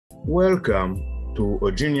Welcome to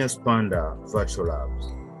Eugenius Panda Virtual Labs,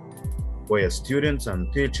 where students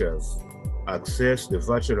and teachers access the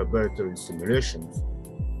virtual laboratory simulations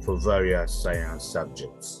for various science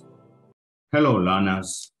subjects. Hello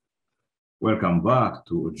learners, welcome back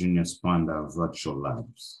to Eugenius Panda Virtual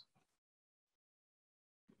Labs.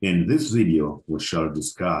 In this video, we shall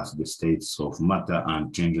discuss the states of matter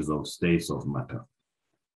and changes of states of matter.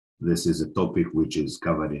 This is a topic which is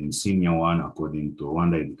covered in Senior 1 according to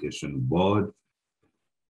Rwanda Education Board.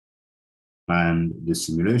 And the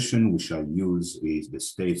simulation we shall use is the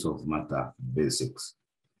states of matter basics.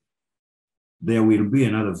 There will be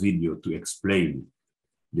another video to explain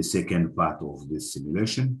the second part of this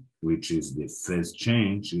simulation, which is the phase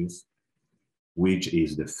changes,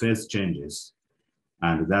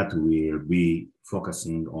 and that will be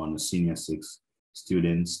focusing on Senior 6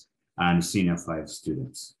 students and Senior 5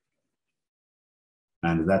 students.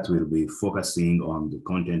 And that will be focusing on the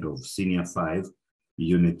content of Senior 5,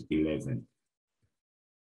 Unit 11.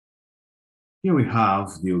 Here we have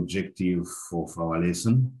the objective of our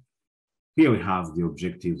lesson. Here we have the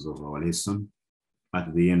objectives of our lesson.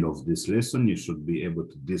 At the end of this lesson, you should be able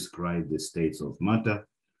to describe the states of matter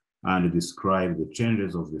and describe the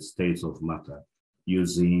changes of the states of matter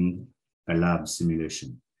using a lab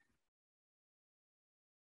simulation.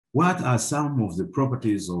 What are some of the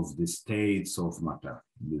properties of the states of matter?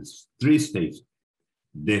 These three states.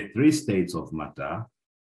 The three states of matter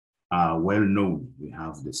are well known. We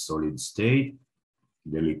have the solid state,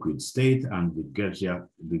 the liquid state, and the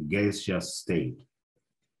gaseous state.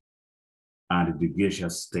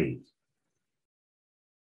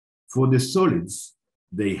 For the solids,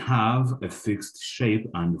 they have a fixed shape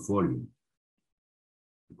and volume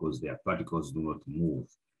because their particles do not move.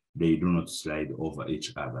 They do not slide over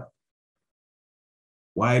each other.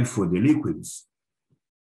 While for the liquids,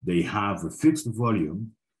 they have a fixed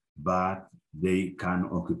volume, but they can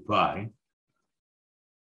occupy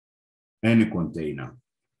any container.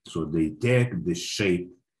 So they take the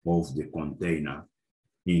shape of the container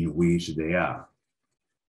in which they are.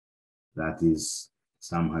 That is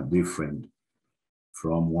somehow different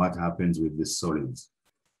from what happens with the solids.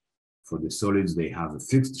 For the solids, they have a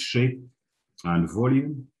fixed shape and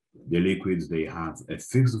volume. The liquids, they have a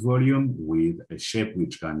fixed volume with a shape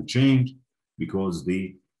which can change because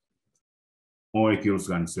the molecules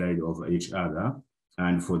can slide over each other.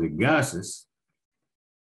 And for the gases,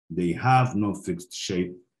 they have no fixed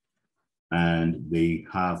shape and they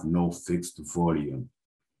have no fixed volume.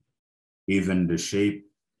 Even the shape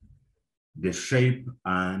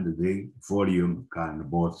and the volume can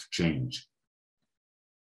both change.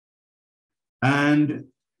 And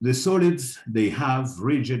the solids, they have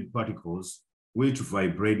rigid particles which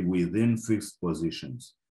vibrate within fixed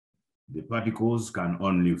positions. The particles can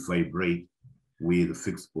only vibrate with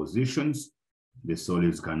fixed positions. The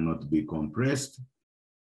solids cannot be compressed.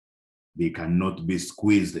 They cannot be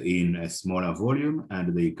squeezed in a smaller volume,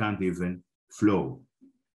 and they can't even flow.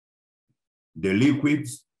 The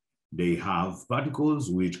liquids, they have particles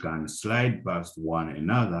which can slide past one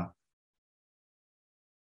another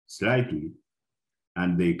slightly,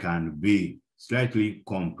 and they can be slightly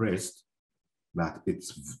compressed, but it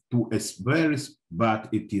is to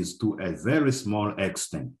a very small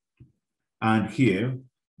extent. And here,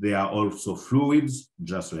 they are also fluids,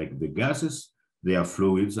 just like the gases. They are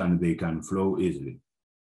fluids and they can flow easily.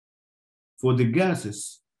 For the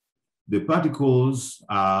gases, the particles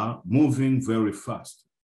are moving very fast.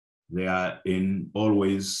 They are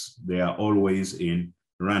always in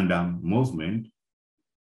random movement,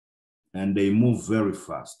 and they move very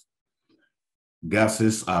fast.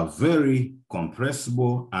 Gases are very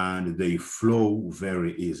compressible and they flow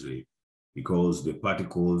very easily because the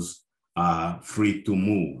particles are free to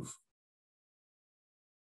move.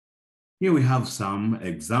 Here we have some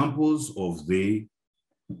examples of the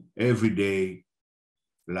everyday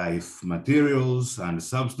life materials and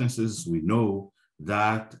substances we know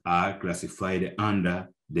that are classified under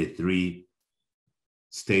the three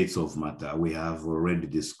states of matter we have already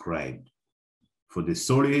described. For the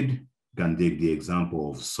solid, you can take the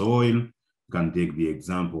example of soil, you can take the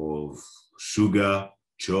example of sugar,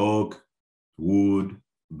 chalk, wood,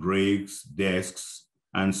 bricks, desks,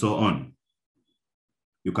 and so on.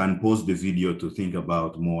 You can pause the video to think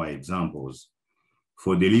about more examples.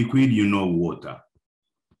 For the liquid, you know water,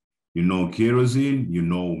 you know kerosene, you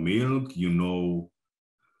know milk, you know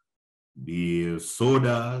the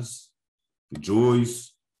sodas,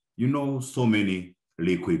 juice, you know so many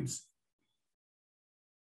liquids.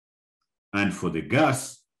 And for the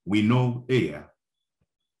gas, we know air,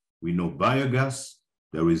 we know biogas,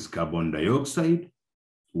 there is carbon dioxide,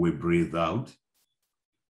 we breathe out.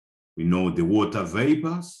 We know the water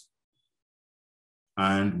vapors,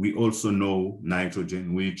 and we also know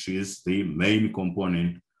nitrogen, which is the main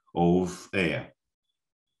component of air.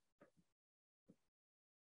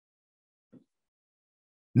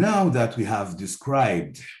 Now that we have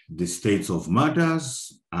described the states of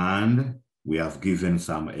matters and we have given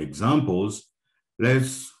some examples,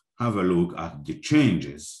 let's have a look at the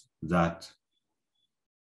changes that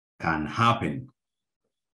can happen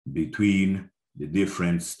between the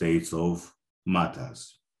different states of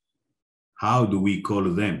matters. How do we call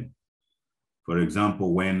them? For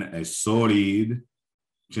example, when a solid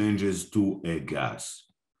changes to a gas.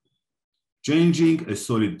 Changing a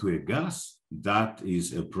solid to a gas, that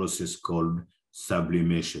is a process called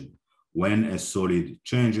sublimation. When a solid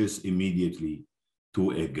changes immediately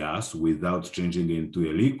to a gas without changing into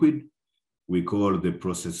a liquid, we call the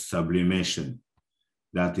process sublimation.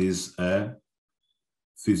 That is a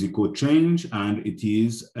physical change, and it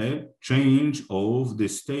is a change of the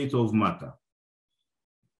state of matter,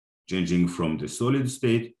 changing from the solid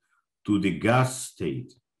state to the gas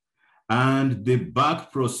state. And the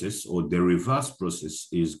back process or the reverse process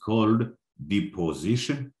is called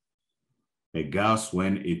deposition. A gas,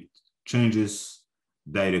 when it changes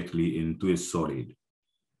directly into a solid.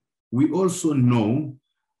 We also know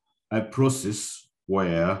a process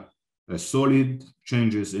where a solid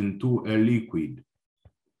changes into a liquid.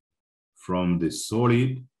 From the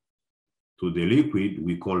solid to the liquid,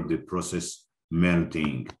 we call the process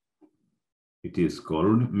melting. It is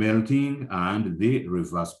called melting, and the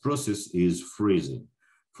reverse process is freezing.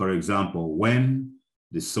 For example, when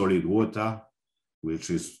the solid water,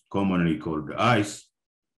 which is commonly called ice,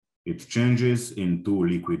 it changes into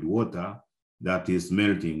liquid water, that is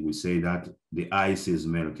melting. We say that the ice is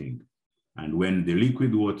melting. And when the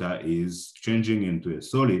liquid water is changing into a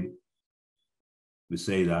solid, we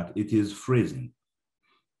say that it is freezing.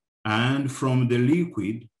 And from the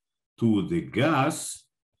liquid to the gas,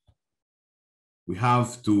 we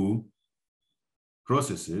have two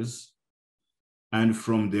processes. And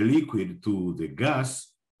from the liquid to the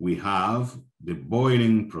gas, we have the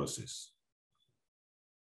boiling process.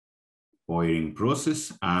 Boiling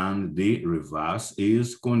process, and the reverse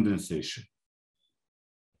is condensation.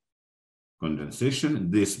 Condensation,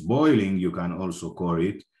 this boiling, you can also call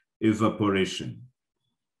it evaporation.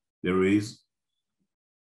 There is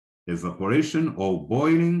evaporation or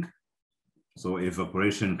boiling. So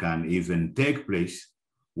evaporation can even take place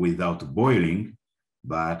without boiling,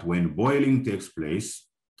 but when boiling takes place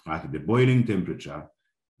at the boiling temperature,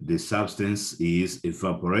 the substance is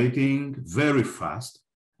evaporating very fast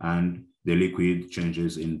and the liquid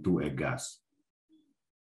changes into a gas.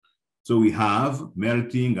 So we have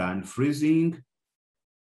melting and freezing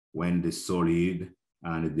when the solid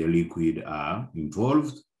and the liquid are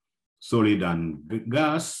involved. Solid and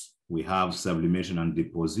gas, we have sublimation and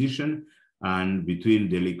deposition. And between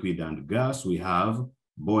the liquid and gas, we have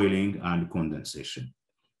boiling and condensation.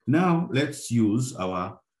 Now let's use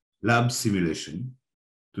our lab simulation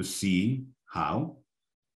to see how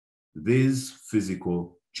these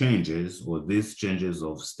physical changes or these changes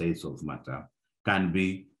of states of matter can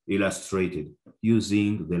be illustrated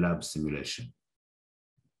using the lab simulation.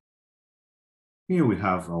 Here we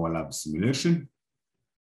have our lab simulation.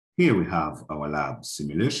 Here we have our lab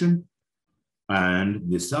simulation.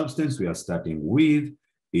 And the substance we are starting with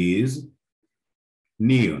is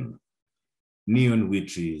neon. Neon,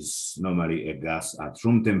 which is normally a gas at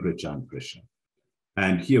room temperature and pressure.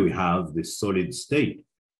 And here we have the solid state.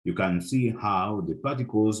 You can see how the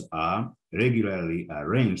particles are regularly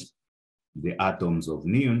arranged, the atoms of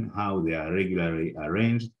neon, how they are regularly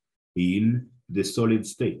arranged in the solid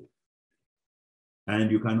state.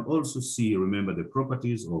 And you can also see, remember the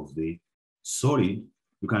properties of the solid,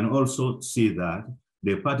 you can also see that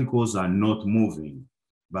the particles are not moving,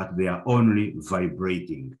 but they are only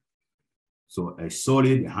vibrating. So a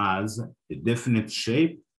solid has a definite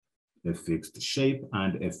shape, a fixed shape,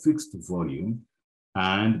 and a fixed volume,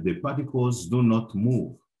 and the particles do not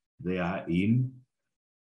move. They are in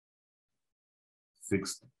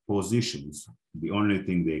fixed positions. The only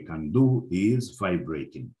thing they can do is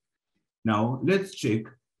vibrating. Now, let's check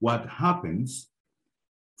what happens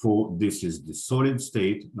for this is the solid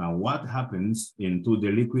state. Now, what happens into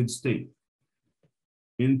the liquid state?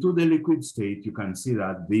 Into the liquid state, you can see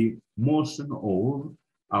that the motion of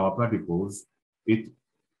our particles, it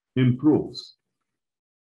improves.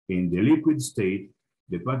 In the liquid state,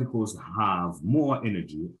 the particles have more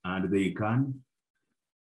energy and they can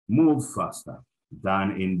move faster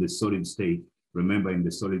than in the solid state. Remember, in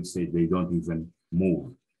the solid state, they don't even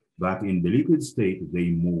move. But in the liquid state, they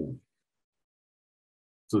move.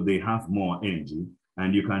 So they have more energy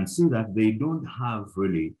And you can see that they don't have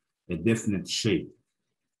really a definite shape.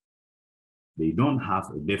 They don't have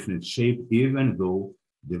a definite shape, even though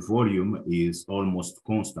the volume is almost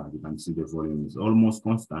constant. You can see the volume is almost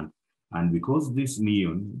constant. And because this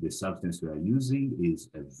neon, the substance we are using, is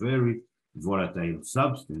a very volatile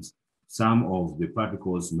substance, some of the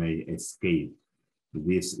particles may escape.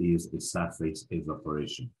 This is a surface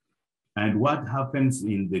evaporation. And what happens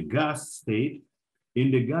in the gas state? In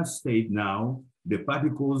the gas state now, the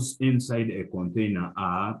particles inside a container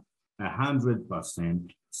are 100%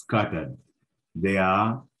 scattered. They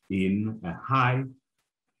are in a high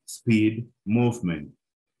speed movement.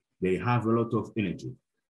 They have a lot of energy.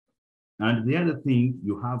 And the other thing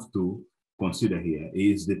you have to consider here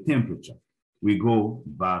is the temperature. We go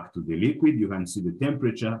back to the liquid. You can see the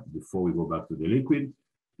temperature before we go back to the liquid.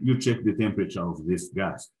 You check the temperature of this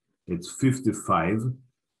gas. It's 55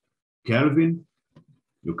 Kelvin.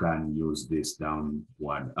 You can use this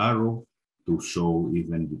downward arrow to show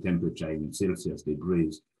even the temperature in Celsius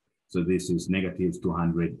degrees. So this is negative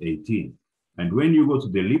 218. And when you go to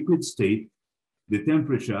the liquid state, the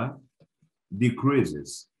temperature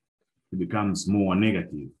decreases. It becomes more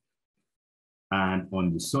negative. And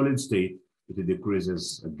on the solid state, it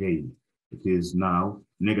decreases again. It is now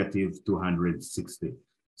negative 260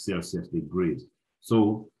 Celsius degrees.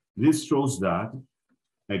 So this shows that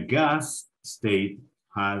a gas state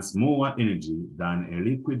has more energy than a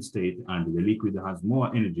liquid state, and the liquid has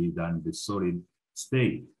more energy than the solid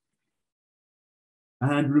state.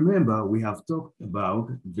 And remember, we have talked about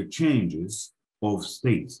the changes of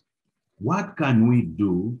states. What can we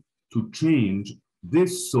do to change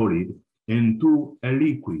this solid into a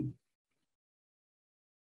liquid?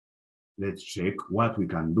 Let's check what we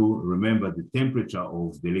can do. Remember, the temperature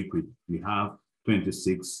of the liquid, we have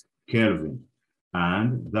 26 Kelvin,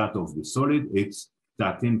 and that of the solid, it's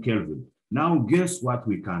 13 Kelvin. Now, guess what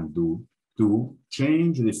we can do to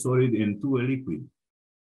change the solid into a liquid?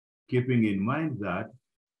 Keeping in mind that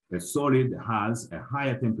a solid has a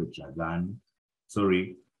higher temperature than,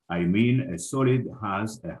 a solid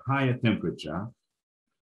has a higher temperature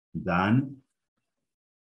than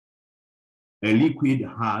a liquid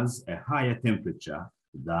has a higher temperature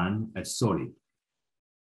than a solid.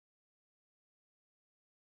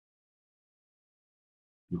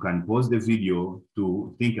 You can pause the video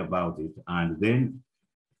to think about it and then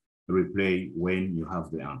replay when you have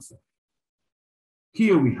the answer.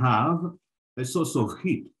 Here we have a source of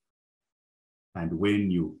heat. And when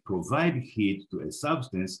you provide heat to a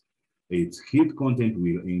substance, its heat content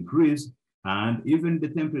will increase and even the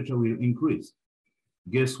temperature will increase.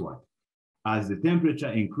 Guess what? As the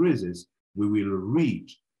temperature increases, we will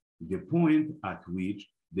reach the point at which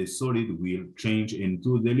the solid will change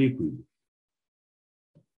into the liquid.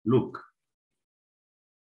 Look,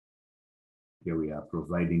 here we are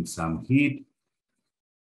providing some heat.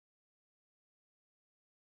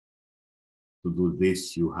 To do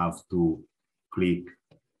this, you have to click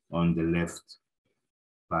on the left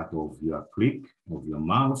part of your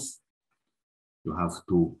mouse. You have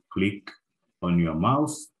to click on your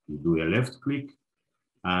mouse. You do a left click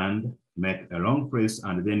and make a long press,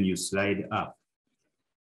 and then you slide up.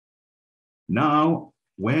 Now,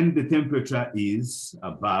 when the temperature is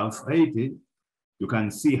above 80, you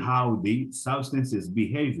can see how the substance is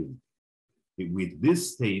behaving. With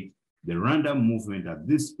this state, the random movement at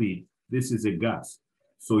this speed, this is a gas.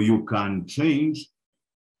 So you can change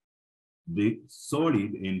the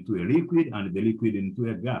solid into a liquid and the liquid into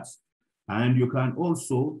a gas. And you can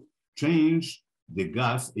also change the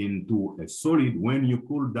gas into a solid when you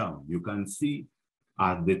cool down. You can see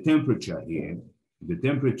at the temperature here, the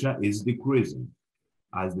temperature is decreasing.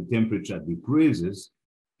 As the temperature decreases,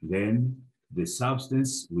 then the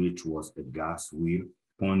substance, which was a gas, will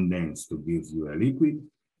condense to give you a liquid,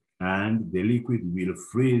 and the liquid will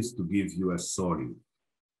freeze to give you a solid.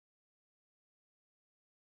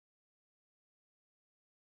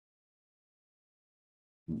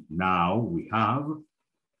 Now we have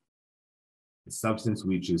a substance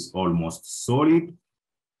which is almost solid,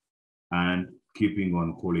 and keeping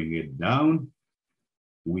on cooling it down,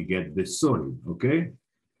 we get the solid, okay?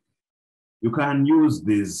 You can use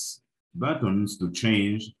these buttons to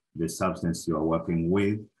change the substance you are working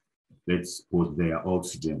with. Let's put there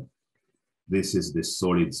oxygen. This is the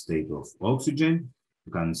solid state of oxygen.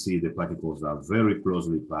 You can see the particles are very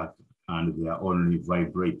closely packed and they are only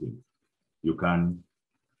vibrating. You can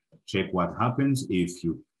check what happens if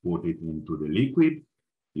you put it into the liquid.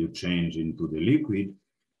 You change into the liquid,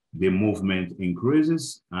 the movement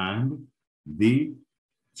increases and the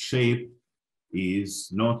shape is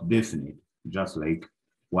not definite, just like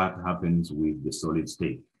what happens with the solid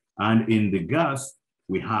state. And in the gas,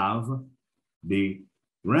 we have the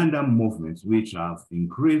random movements which have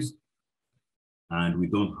increased and we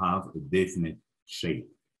don't have a definite shape.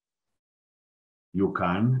 You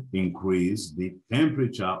can increase the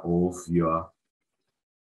temperature of your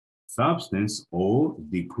substance or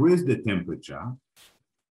decrease the temperature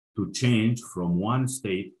to change from one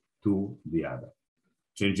state to the other.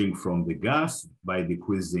 Changing from the gas by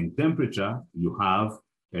decreasing temperature, you have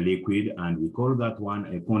a liquid, and we call that one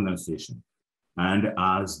a condensation. And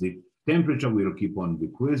as the temperature will keep on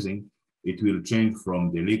decreasing, it will change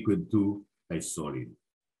from the liquid to a solid.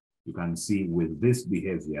 You can see with this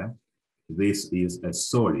behavior, this is a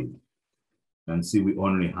solid. You can see we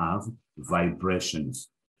only have vibrations.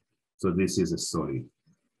 So this is a solid.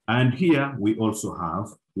 And here we also have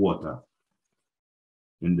water.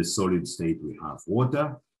 In the solid state, we have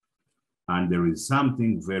water. And there is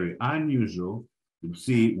something very unusual. You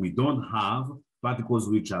see, we don't have particles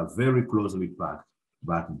which are very closely packed,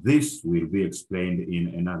 but this will be explained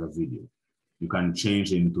in another video. You can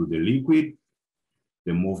change into the liquid.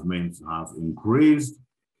 The movements have increased.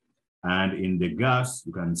 And in the gas,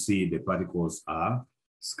 you can see the particles are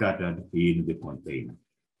scattered in the container.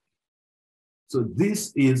 So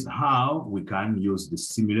this is how we can use the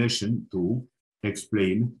simulation to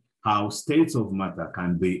explain how states of matter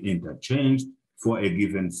can be interchanged for a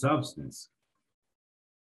given substance.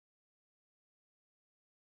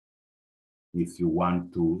 If you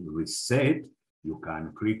want to reset, you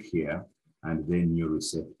can click here and then you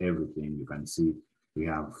reset everything. You can see we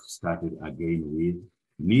have started again with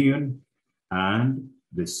neon and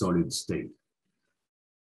the solid state.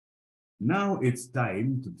 Now it's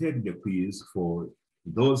time to take the quiz for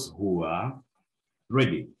those who are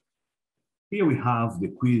ready. Here we have the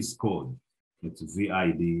quiz code. It's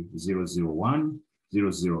VID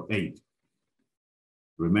 001008.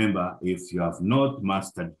 Remember, if you have not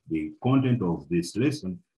mastered the content of this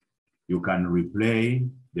lesson, you can replay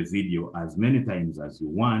the video as many times as you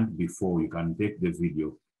want before you can take the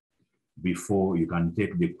video, before you can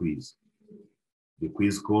take the quiz. The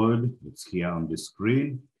quiz code, it's here on the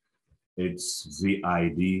screen. It's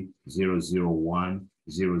VID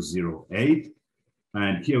 001008.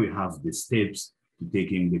 And here we have the steps to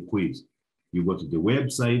taking the quiz. You go to the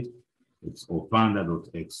website, it's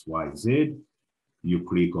opanda.xyz. You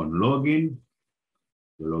click on login.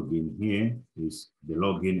 The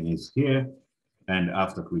login is here. And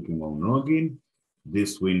after clicking on login,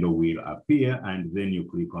 this window will appear, and then you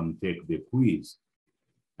click on take the quiz.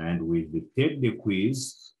 And with the take the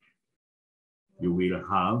quiz, you will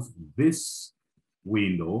have this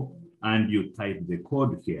window and you type the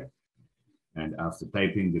code here. And after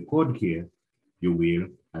typing the code here, you will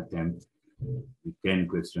attempt the 10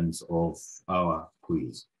 questions of our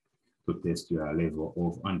quiz to test your level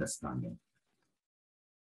of understanding.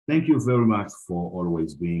 Thank you very much for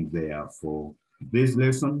always being there for these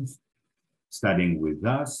lessons, studying with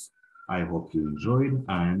us. I hope you enjoyed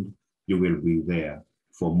and you will be there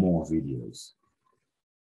for more videos.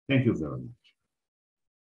 Thank you very much.